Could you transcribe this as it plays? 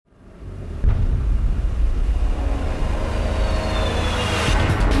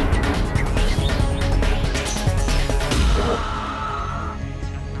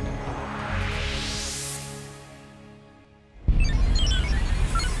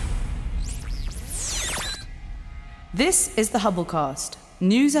This is the Hubblecast,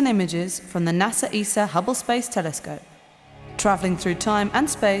 news and images from the NASA ESA Hubble Space Telescope. Travelling through time and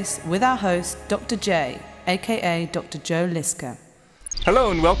space with our host, Dr. J, aka Dr. Joe Liska.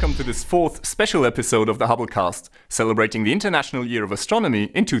 Hello and welcome to this fourth special episode of the Hubblecast, celebrating the International Year of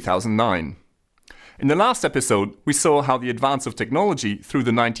Astronomy in 2009. In the last episode, we saw how the advance of technology through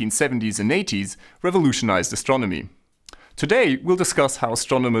the 1970s and 80s revolutionized astronomy. Today, we'll discuss how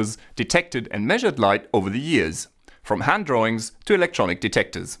astronomers detected and measured light over the years, from hand drawings to electronic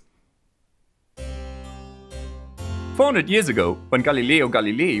detectors. 400 years ago, when Galileo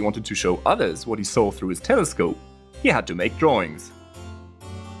Galilei wanted to show others what he saw through his telescope, he had to make drawings.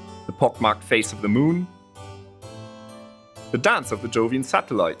 The pockmarked face of the moon, the dance of the Jovian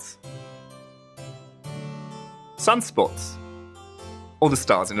satellites, sunspots, or the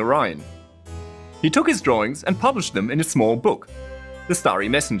stars in Orion. He took his drawings and published them in a small book, The Starry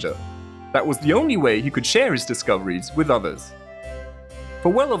Messenger. That was the only way he could share his discoveries with others. For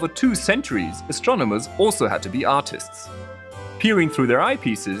well over 2 centuries, astronomers also had to be artists. Peering through their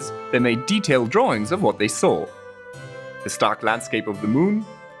eyepieces, they made detailed drawings of what they saw. The stark landscape of the moon,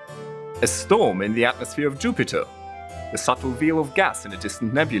 a storm in the atmosphere of Jupiter, the subtle veil of gas in a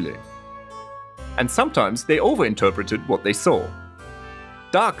distant nebulae. And sometimes they overinterpreted what they saw.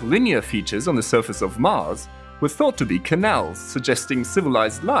 Dark linear features on the surface of Mars were thought to be canals suggesting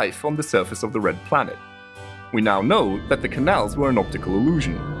civilized life on the surface of the red planet. We now know that the canals were an optical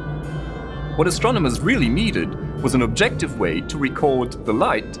illusion. What astronomers really needed was an objective way to record the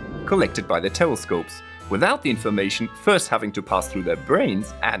light collected by their telescopes, without the information first having to pass through their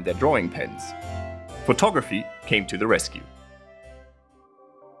brains and their drawing pens. Photography came to the rescue.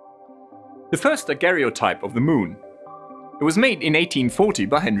 The first daguerreotype of the moon. It was made in 1840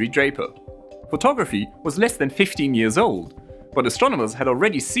 by Henry Draper. Photography was less than 15 years old, but astronomers had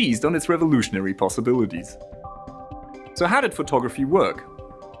already seized on its revolutionary possibilities. So how did photography work?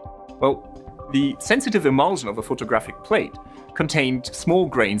 Well, the sensitive emulsion of a photographic plate contained small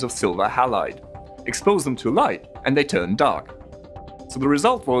grains of silver halide. Expose them to light and they turned dark. So the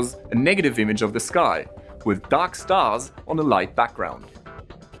result was a negative image of the sky, with dark stars on a light background.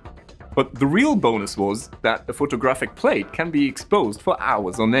 But the real bonus was that a photographic plate can be exposed for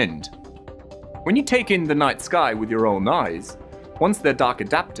hours on end. When you take in the night sky with your own eyes, once they're dark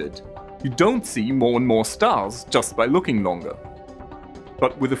adapted, you don't see more and more stars just by looking longer.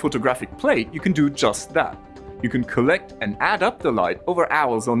 But with a photographic plate, you can do just that. You can collect and add up the light over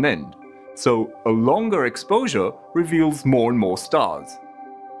hours on end. So a longer exposure reveals more and more stars.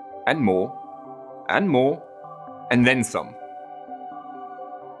 And more, and more, and then some.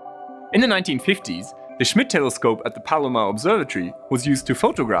 In the 1950s, the Schmidt telescope at the Palomar Observatory was used to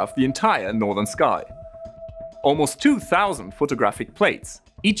photograph the entire northern sky. Almost 2,000 photographic plates,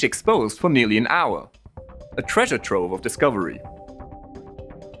 each exposed for nearly an hour. A treasure trove of discovery.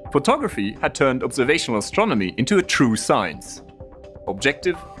 Photography had turned observational astronomy into a true science.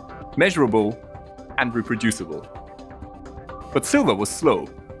 Objective, measurable, and reproducible. But silver was slow.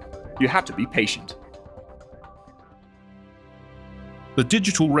 You had to be patient. The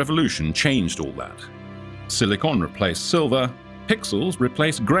digital revolution changed all that. Silicon replaced silver, pixels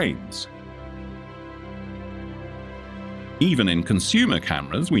replaced grains. Even in consumer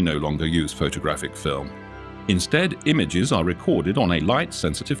cameras, we no longer use photographic film. Instead, images are recorded on a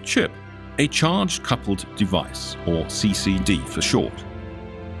light-sensitive chip, a charge-coupled device, or CCD for short.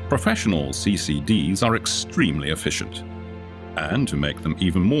 Professional CCDs are extremely efficient. And to make them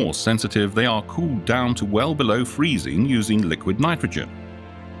even more sensitive, they are cooled down to well below freezing using liquid nitrogen.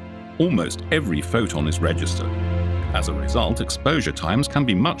 Almost every photon is registered. As a result, exposure times can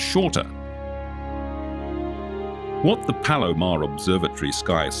be much shorter. What the Palomar Observatory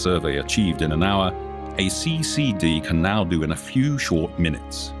Sky Survey achieved in an hour, a CCD can now do in a few short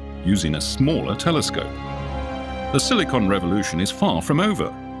minutes, using a smaller telescope. The silicon revolution is far from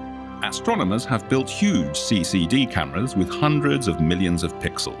over. Astronomers have built huge CCD cameras with hundreds of millions of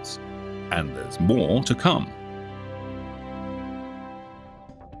pixels. And there's more to come.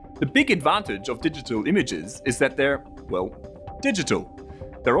 The big advantage of digital images is that they're, well, digital.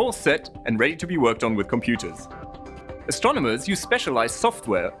 They're all set and ready to be worked on with computers. Astronomers use specialized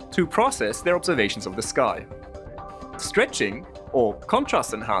software to process their observations of the sky. Stretching, or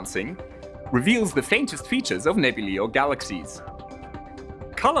contrast enhancing, reveals the faintest features of nebulae or galaxies.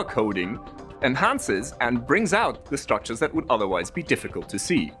 Color coding enhances and brings out the structures that would otherwise be difficult to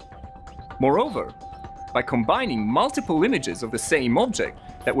see. Moreover, by combining multiple images of the same object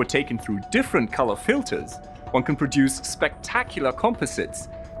that were taken through different color filters, one can produce spectacular composites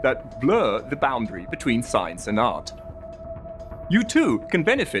that blur the boundary between science and art. You too can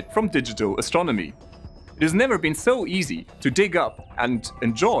benefit from digital astronomy. It has never been so easy to dig up and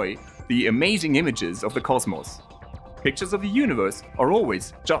enjoy the amazing images of the cosmos. Pictures of the universe are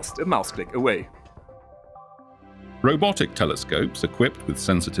always just a mouse click away. Robotic telescopes equipped with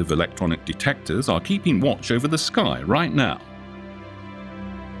sensitive electronic detectors are keeping watch over the sky right now.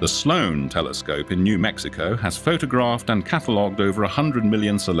 The Sloan telescope in New Mexico has photographed and catalogued over 100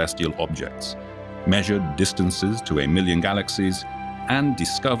 million celestial objects, measured distances to 1 million galaxies, and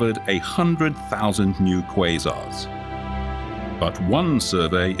discovered 100,000 new quasars. But one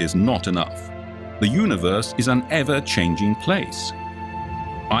survey is not enough. The universe is an ever-changing place.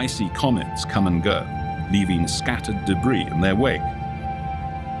 Icy comets come and go, leaving scattered debris in their wake.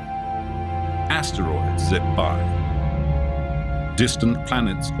 Asteroids zip by. Distant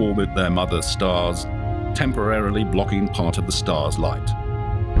planets orbit their mother stars, temporarily blocking part of the star's light.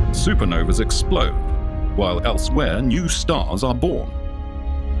 Supernovas explode, while elsewhere new stars are born.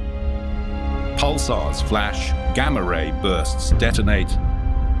 Pulsars flash, gamma-ray bursts detonate,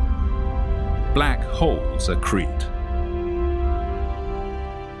 black holes accrete.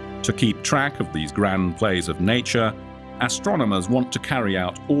 To keep track of these grand plays of nature, astronomers want to carry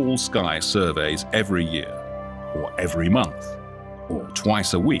out all-sky surveys every year, or every month, or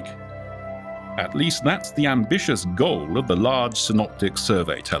twice a week. At least that's the ambitious goal of the Large Synoptic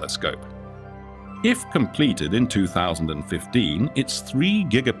Survey Telescope. If completed in 2015, its 3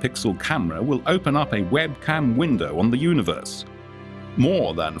 gigapixel camera will open up a webcam window on the universe.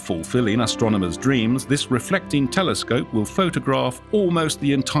 More than fulfilling astronomers' dreams, this reflecting telescope will photograph almost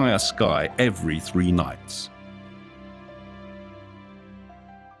the entire sky every 3 nights.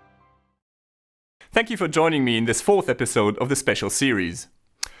 Thank you for joining me in this 4th episode of the special series.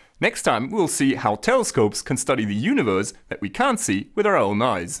 Next time we'll see how telescopes can study the universe that we can't see with our own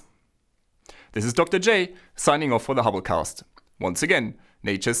eyes. This is Dr. J, signing off for the Hubblecast. Once again,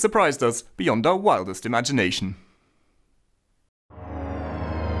 nature has surprised us beyond our wildest imagination.